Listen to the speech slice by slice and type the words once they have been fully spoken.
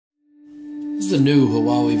This is the new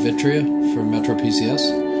Huawei Y301 for Metro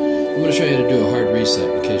PCS. I'm going to show you how to do a hard reset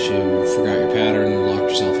in case you forgot your pattern,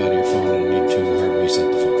 locked yourself out of your phone, and need to hard reset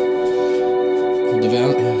the phone. With the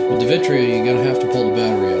Y301, you're going to have to pull the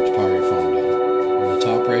battery out to power your phone down. In the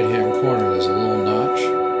top right hand corner there's a little notch.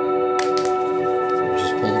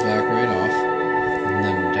 Just pull the back right off. And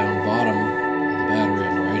then down bottom of the battery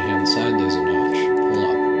on the right hand side there's a notch. Pull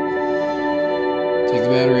up. Take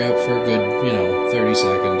the battery out for a good, 30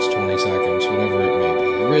 seconds, 20 seconds, whatever it may be.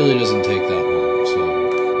 It really doesn't take that long, so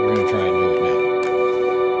we're going to try and do it now.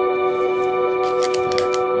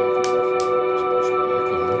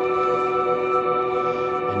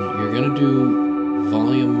 And you're going to do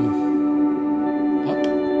volume up,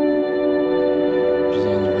 which is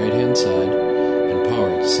on the right hand side, and power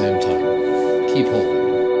at the same time. Keep holding.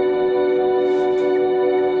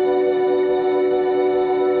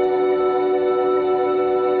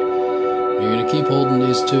 You're going to keep holding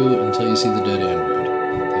these two until you see the dead Android.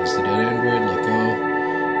 There's the dead Android, let go,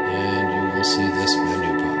 and you will see this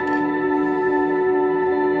menu pop up.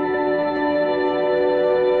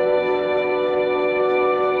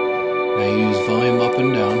 Now you use volume up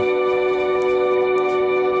and down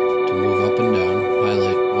to move up and down.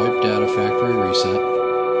 Highlight wipe data factory reset,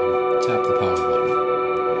 and tap the power button.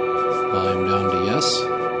 Volume down to yes,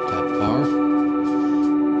 tap power,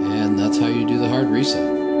 and that's how you do the hard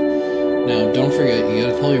reset. Now, don't forget, you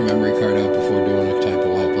gotta pull your memory card out before doing a type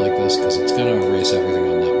of wipe like this, because it's gonna erase everything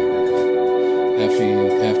on that memory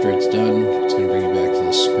card. After it's done, it's gonna bring you back to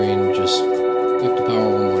the screen. Just click the power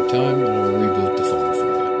one more time, and it'll reboot the phone for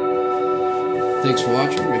you. Thanks for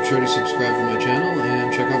watching. Make sure to subscribe to my channel,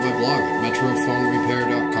 and check out my blog at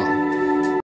metrophonerepair.com.